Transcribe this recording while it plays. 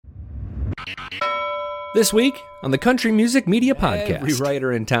This week on the Country Music Media Podcast, every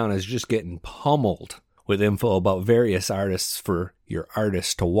writer in town is just getting pummeled with info about various artists for your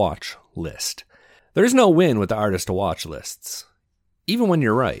artist to watch list. There's no win with the artist to watch lists, even when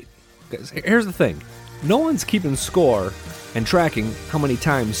you're right. Because here's the thing, no one's keeping score and tracking how many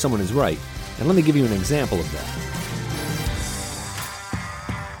times someone is right. And let me give you an example of that.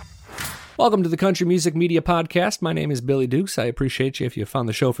 Welcome to the Country Music Media Podcast. My name is Billy Dukes. I appreciate you if you found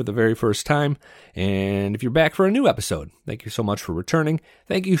the show for the very first time. And if you're back for a new episode, thank you so much for returning.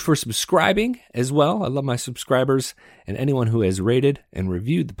 Thank you for subscribing as well. I love my subscribers and anyone who has rated and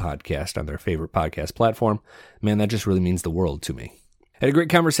reviewed the podcast on their favorite podcast platform. Man, that just really means the world to me. I had a great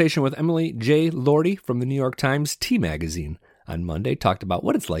conversation with Emily J. Lordy from the New York Times T Magazine on Monday. Talked about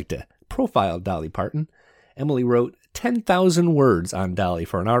what it's like to profile Dolly Parton. Emily wrote 10,000 words on Dolly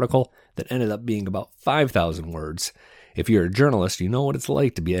for an article that ended up being about 5,000 words. If you're a journalist, you know what it's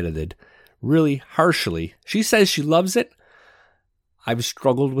like to be edited really harshly. She says she loves it. I've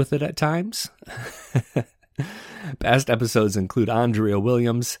struggled with it at times. Past episodes include Andrea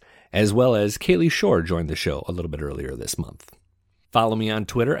Williams, as well as Kaylee Shore joined the show a little bit earlier this month. Follow me on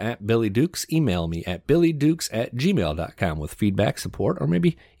Twitter at Billy Dukes. Email me at billydukes@gmail.com with feedback, support, or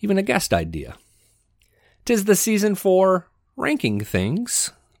maybe even a guest idea. 'Tis the season for ranking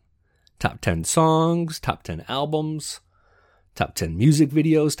things. Top 10 songs, top 10 albums, top 10 music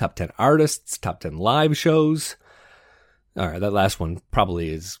videos, top 10 artists, top 10 live shows. All right, that last one probably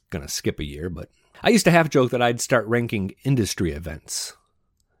is going to skip a year, but I used to half joke that I'd start ranking industry events.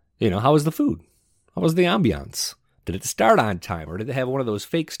 You know, how was the food? How was the ambiance? Did it start on time, or did it have one of those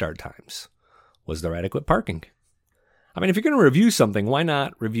fake start times? Was there adequate parking? I mean, if you're going to review something, why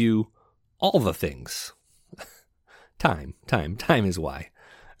not review all the things? Time is why.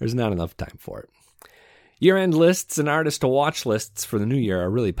 There's not enough time for it. Year-end lists and artist-to-watch lists for the new year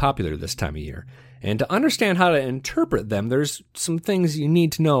are really popular this time of year. And to understand how to interpret them, there's some things you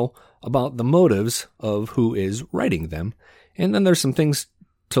need to know about the motives of who is writing them. And then there's some things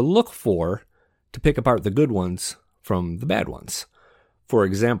to look for to pick apart the good ones from the bad ones. For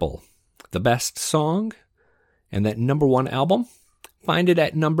example, the best song and that number one album, find it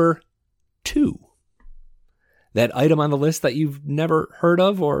at number 2. That item on the list that you've never heard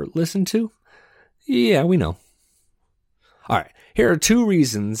of or listened to? Yeah, we know. All right, here are 2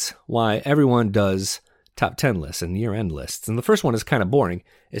 reasons why everyone does top 10 lists and year-end lists. And the first one is kind of boring.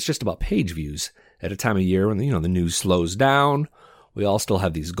 It's just about page views at a time of year when, the news slows down. We all still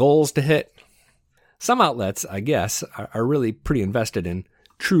have these goals to hit. Some outlets, I guess, are really pretty invested in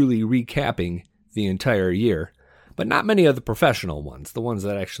truly recapping the entire year. But not many of the professional ones, the ones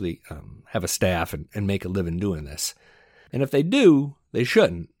that actually have a staff and make a living doing this. And if they do, they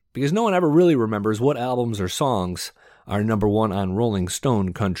shouldn't, because no one ever really remembers what albums or songs are number one on Rolling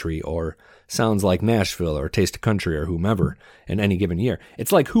Stone Country or Sounds Like Nashville or Taste of Country or whomever in any given year.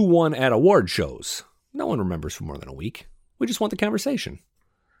 It's like who won at award shows. No one remembers for more than a week. We just want the conversation.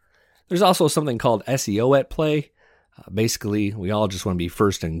 There's also something called SEO at play. Basically, we all just want to be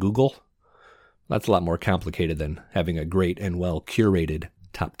first in Google. That's a lot more complicated than having a great and well-curated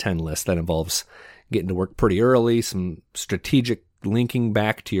top 10 list. That involves getting to work pretty early, some strategic linking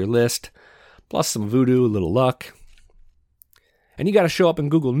back to your list, plus some voodoo, a little luck. And you got to show up in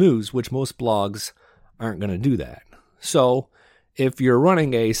Google News, which most blogs aren't going to do that. So if you're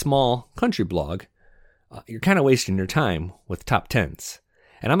running a small country blog, you're kind of wasting your time with top 10s.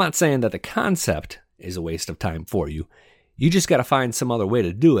 And I'm not saying that the concept is a waste of time for you. You just got to find some other way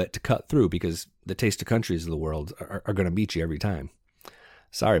to do it to cut through, because the Taste of Countries of the world are going to beat you every time.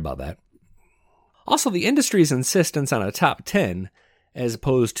 Sorry about that. Also, the industry's insistence on a top 10 as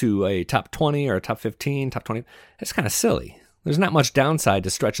opposed to a top 20 or a top 15, top 20, it's kind of silly. There's not much downside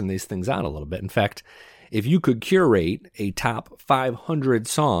to stretching these things out a little bit. In fact, if you could curate a top 500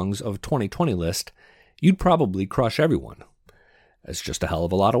 songs of 2020 list, you'd probably crush everyone. It's just a hell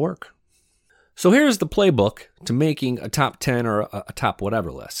of a lot of work. So here's the playbook to making a top 10 or a top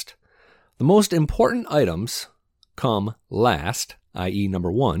whatever list. The most important items come last, i.e. number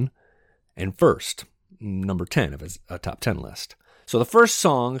 1, and first, number 10 if it's a top 10 list. So the first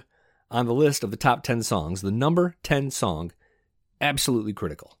song on the list of the top 10 songs, the number 10 song, absolutely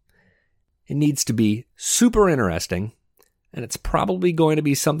critical. It needs to be super interesting, and it's probably going to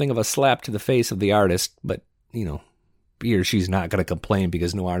be something of a slap to the face of the artist, but, he or she's not going to complain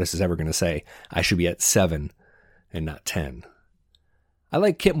because no artist is ever going to say, I should be at 7 and not 10. I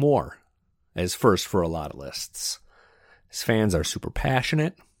like Kip Moore as first for a lot of lists. His fans are super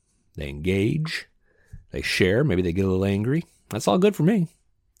passionate. They engage. They share. Maybe they get a little angry. That's all good for me.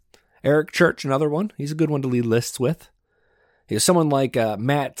 Eric Church, another one. He's a good one to lead lists with. He's someone like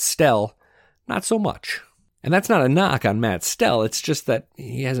Matt Stell not so much. And that's not a knock on Matt Stell. It's just that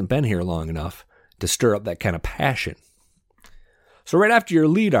he hasn't been here long enough to stir up that kind of passion. So right after your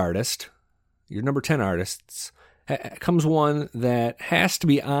lead artist, your number 10 artists, comes one that has to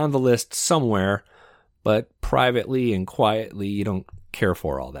be on the list somewhere, but privately and quietly you don't care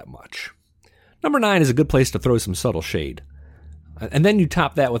for all that much. Number 9 is a good place to throw some subtle shade. And then you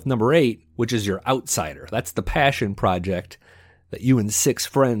top that with number 8, which is your outsider. That's the passion project that you and 6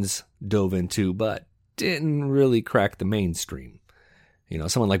 friends dove into, but didn't really crack the mainstream. You know,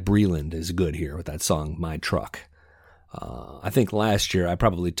 someone like Breland is good here with that song, My Truck. I think last year I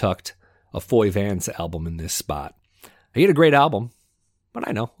probably tucked a Foy Vance album in this spot. He had a great album, but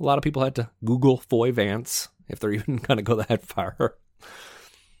I know a lot of people had to Google Foy Vance if they're even going to go that far.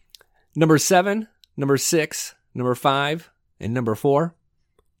 Number 7, number 6, number 5, and number 4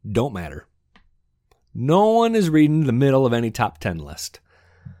 don't matter. No one is reading the middle of any top 10 list.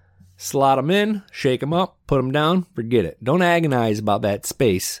 Slot them in, shake them up, put them down, forget it. Don't agonize about that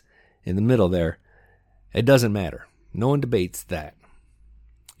space in the middle there. It doesn't matter. No one debates that.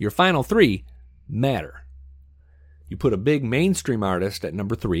 Your final 3 matter. You put a big mainstream artist at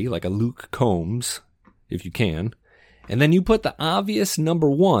number 3, like a Luke Combs, if you can, and then you put the obvious number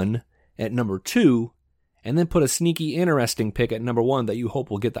 1 at number 2, and then put a sneaky, interesting pick at number 1 that you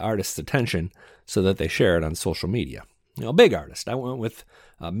hope will get the artist's attention so that they share it on social media. You know, big artist. I went with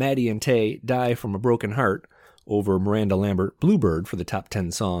Maddie and Tay, Die from a Broken Heart, over Miranda Lambert, Bluebird for the top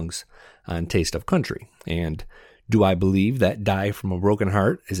 10 songs on Taste of Country. And do I believe that Die from a Broken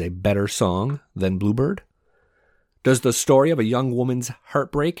Heart is a better song than Bluebird? Does the story of a young woman's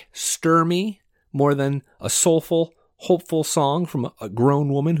heartbreak stir me more than a soulful, hopeful song from a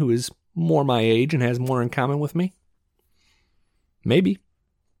grown woman who is more my age and has more in common with me? Maybe.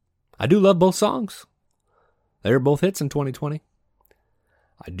 I do love both songs. They were both hits in 2020.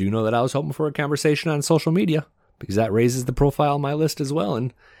 I do know that I was hoping for a conversation on social media because that raises the profile on my list as well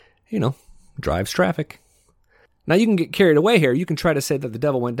and, you know, drives traffic. Now you can get carried away here. You can try to say that The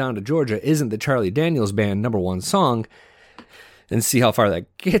Devil Went Down to Georgia isn't the Charlie Daniels Band number 1 song and see how far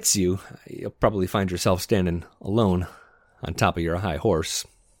that gets you. You'll probably find yourself standing alone on top of your high horse.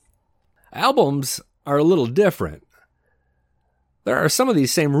 Albums are a little different. There are some of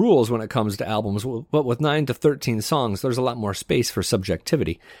these same rules when it comes to albums, but with 9 to 13 songs, there's a lot more space for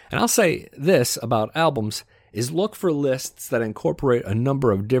subjectivity. And I'll say this about albums, is look for lists that incorporate a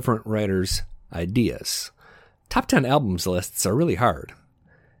number of different writers' ideas. Top 10 albums lists are really hard.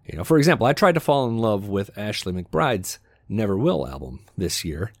 You know, for example, I tried to fall in love with Ashley McBryde's Never Will album this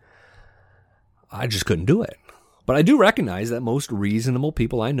year. I just couldn't do it. But I do recognize that most reasonable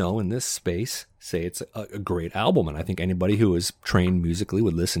people I know in this space say it's a great album, and I think anybody who is trained musically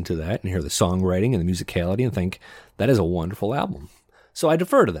would listen to that and hear the songwriting and the musicality and think that is a wonderful album. So I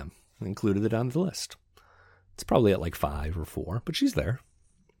defer to them and included it on the list. It's probably at like 5 or 4, but she's there.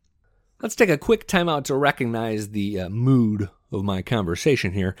 Let's take a quick time out to recognize the mood of my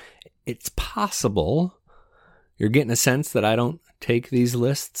conversation here. It's possible you're getting a sense that I don't take these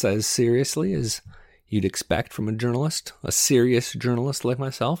lists as seriously as you'd expect from a journalist, a serious journalist like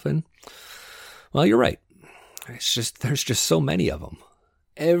myself, and, well, you're right. There's just so many of them.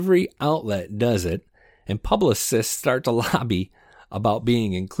 Every outlet does it, and publicists start to lobby about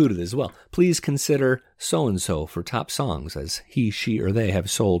being included as well. Please consider so-and-so for top songs, as he, she, or they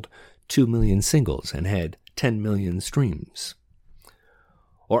have sold 2 million singles and had 10 million streams.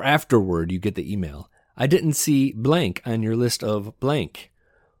 Or afterward, you get the email, I didn't see blank on your list of blank.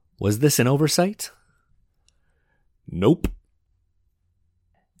 Was this an oversight? Nope.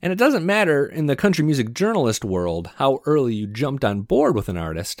 And it doesn't matter in the country music journalist world how early you jumped on board with an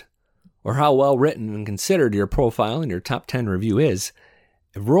artist or how well written and considered your profile and your top 10 review is.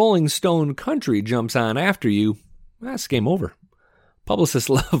 If Rolling Stone Country jumps on after you, that's game over. Publicists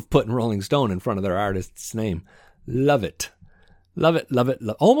love putting Rolling Stone in front of their artist's name. Love it. Love it, love it,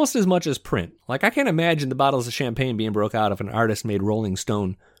 almost as much as print. Like, I can't imagine the bottles of champagne being broke out if an artist made Rolling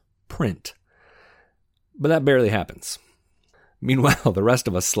Stone print. But that barely happens. Meanwhile, the rest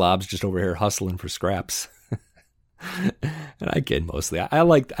of us slobs just over here hustling for scraps. And I kid mostly. I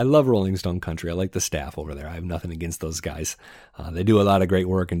love Rolling Stone Country. I like the staff over there. I have nothing against those guys. They do a lot of great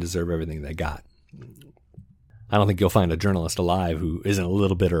work and deserve everything they got. I don't think you'll find a journalist alive who isn't a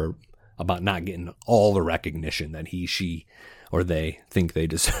little bitter about not getting all the recognition that he, she, or they think they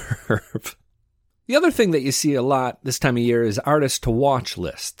deserve. The other thing that you see a lot this time of year is artists to watch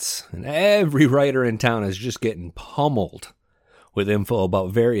lists. And every writer in town is just getting pummeled with info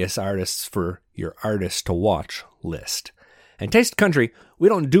about various artists for your artists to watch list. And Taste of Country, we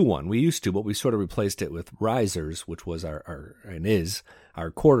don't do one. We used to, but we sort of replaced it with Risers, which was our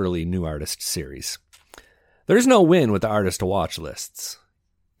quarterly new artist series. There's no win with the artist to watch lists,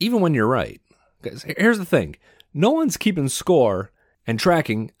 even when you're right. Because here's the thing. No one's keeping score and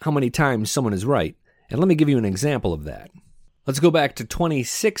tracking how many times someone is right. And let me give you an example of that. Let's go back to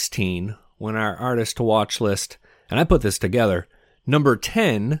 2016 when our artist to watch list, and I put this together, number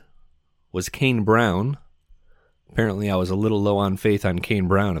 10 was Kane Brown. Apparently I was a little low on faith on Kane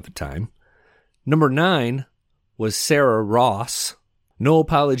Brown at the time. Number 9 was Sarah Ross. No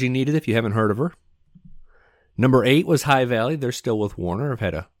apology needed if you haven't heard of her. Number 8 was High Valley. They're still with Warner. I've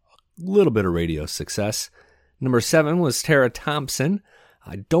had a little bit of radio success. Number 7 was Tara Thompson.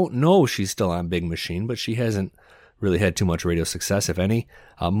 I don't know if she's still on Big Machine, but she hasn't really had too much radio success, if any.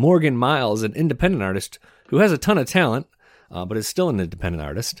 Morgan Miles, an independent artist who has a ton of talent, but is still an independent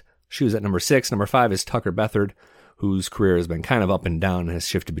artist. She was at number 6. Number 5 is Tucker Beathard, whose career has been kind of up and down and has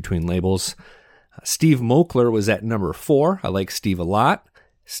shifted between labels. Steve Mokler was at number 4. I like Steve a lot.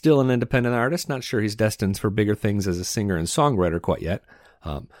 Still an independent artist. Not sure he's destined for bigger things as a singer and songwriter quite yet.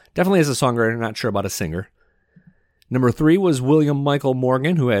 Definitely as a songwriter, not sure about a singer. Number 3 was William Michael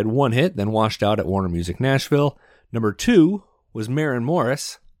Morgan, who had one hit, then washed out at Warner Music Nashville. Number 2 was Maren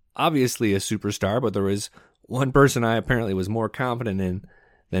Morris, obviously a superstar, but there was one person I apparently was more confident in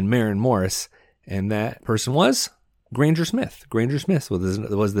than Maren Morris, and that person was Granger Smith. Granger Smith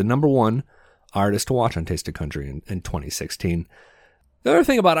was the number 1 artist to watch on Taste of Country in 2016. The other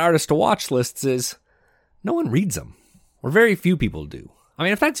thing about artist to watch lists is no one reads them, or very few people do. I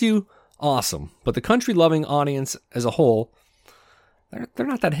mean, if that's you, awesome. But the country-loving audience as a whole, they're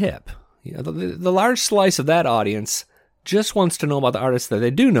not that hip. You know, the large slice of that audience just wants to know about the artists that they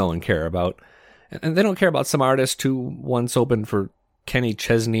do know and care about. And they don't care about some artist who once opened for Kenny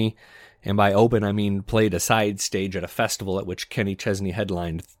Chesney, and by open I mean played a side stage at a festival at which Kenny Chesney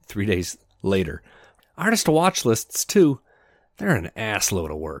headlined 3 days later. Artist to watch lists, too, they're an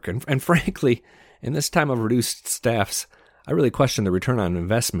assload of work. And frankly, in this time of reduced staffs, I really question the return on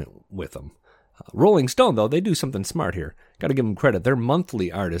investment with them. Rolling Stone, though, they do something smart here. Got to give them credit. Their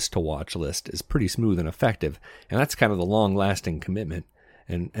monthly artist to watch list is pretty smooth and effective, and that's kind of the long-lasting commitment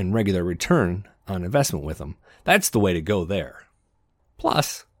and regular return on investment with them. That's the way to go there.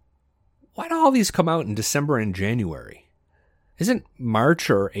 Plus, why do all these come out in December and January? Isn't March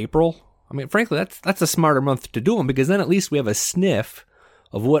or April? I mean, frankly, that's a smarter month to do them, because then at least we have a sniff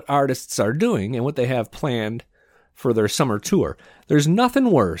of what artists are doing and what they have planned for their summer tour. There's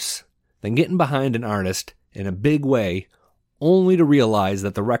nothing worse than getting behind an artist in a big way only to realize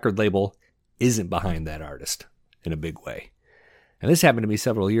that the record label isn't behind that artist in a big way. And this happened to me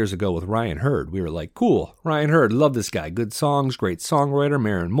several years ago with Ryan Hurd. We were like, cool, Ryan Hurd, love this guy. Good songs, great songwriter.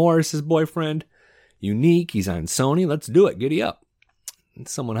 Maren Morris, his boyfriend. Unique, he's on Sony. Let's do it. Giddy up. And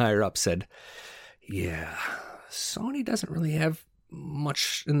someone higher up said, yeah, Sony doesn't really have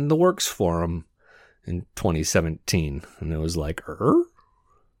much in the works for him in 2017. And it was like, And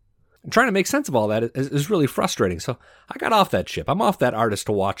trying to make sense of all that is really frustrating. So I got off that ship. I'm off that artist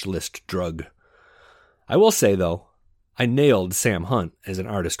to watch list drug. I will say, though, I nailed Sam Hunt as an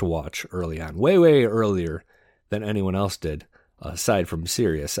artist to watch early on, way, way earlier than anyone else did, aside from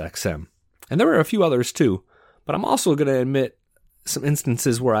Sirius XM. And there were a few others too, but I'm also going to admit some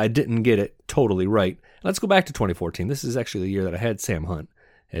instances where I didn't get it totally right. Let's go back to 2014. This is actually the year that I had Sam Hunt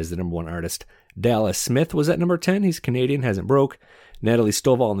as the number 1 artist. Dallas Smith was at number 10. He's Canadian, hasn't broke. Natalie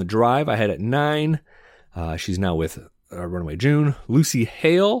Stovall in the Drive I had at 9. She's now with Runaway June. Lucy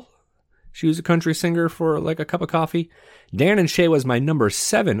Hale, she was a country singer for like a cup of coffee. Dan and Shay was my number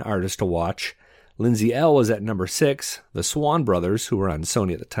 7 artist to watch. Lindsay L was at number 6. The Swan Brothers, who were on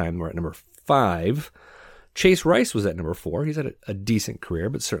Sony at the time, were at number 5. Chase Rice was at number 4. He's had a decent career,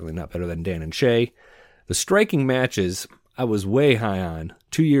 but certainly not better than Dan and Shay. The Striking Matches, I was way high on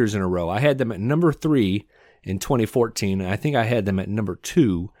 2 years in a row. I had them at number 3 in 2014, and I think I had them at number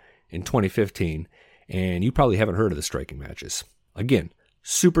 2 in 2015. And you probably haven't heard of the Striking Matches. Again,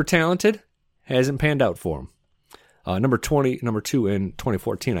 super talented, hasn't panned out for them. Number 2 in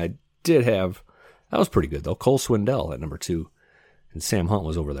 2014, I did have, that was pretty good though, Cole Swindell at number 2, and Sam Hunt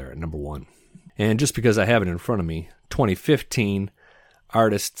was over there at number 1. And just because I have it in front of me, 2015,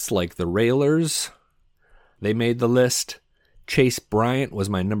 artists like the Railers, they made the list. Chase Bryant was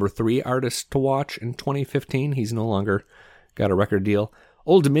my number 3 artist to watch in 2015. He's no longer got a record deal.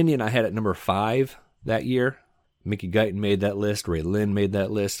 Old Dominion I had at number 5 that year. Mickey Guyton made that list. Ray Lynn made that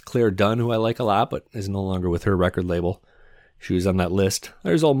list. Claire Dunn, who I like a lot, but is no longer with her record label. She was on that list.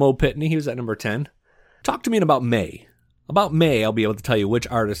 There's old Mo Pitney. He was at number 10. Talk to me about May. About May, I'll be able to tell you which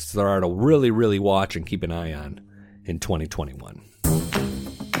artists there are to really, really watch and keep an eye on. in 2021.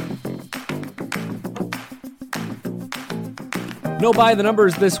 No By the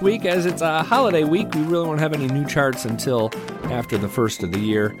Numbers this week, as it's a holiday week. We really won't have any new charts until after the first of the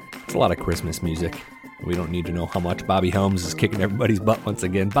year. It's a lot of Christmas music. We don't need to know how much Bobby Helms is kicking everybody's butt once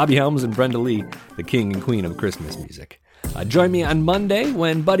again. Bobby Helms and Brenda Lee, the king and queen of Christmas music. Join me on Monday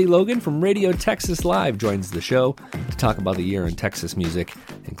when Buddy Logan from Radio Texas Live joins the show to talk about the year in Texas music,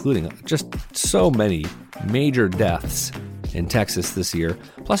 including just so many major deaths in Texas this year,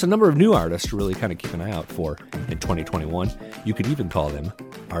 plus a number of new artists to really kind of keep an eye out for in 2021. You could even call them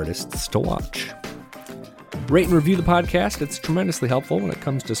artists to watch. Rate and review the podcast. It's tremendously helpful when it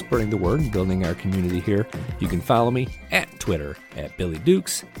comes to spreading the word and building our community here. You can follow me at Twitter at Billy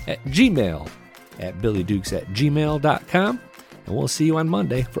Dukes, at Gmail at billydukes@gmail.com, and we'll see you on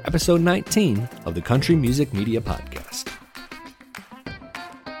Monday for episode 19 of the Country Music Media Podcast.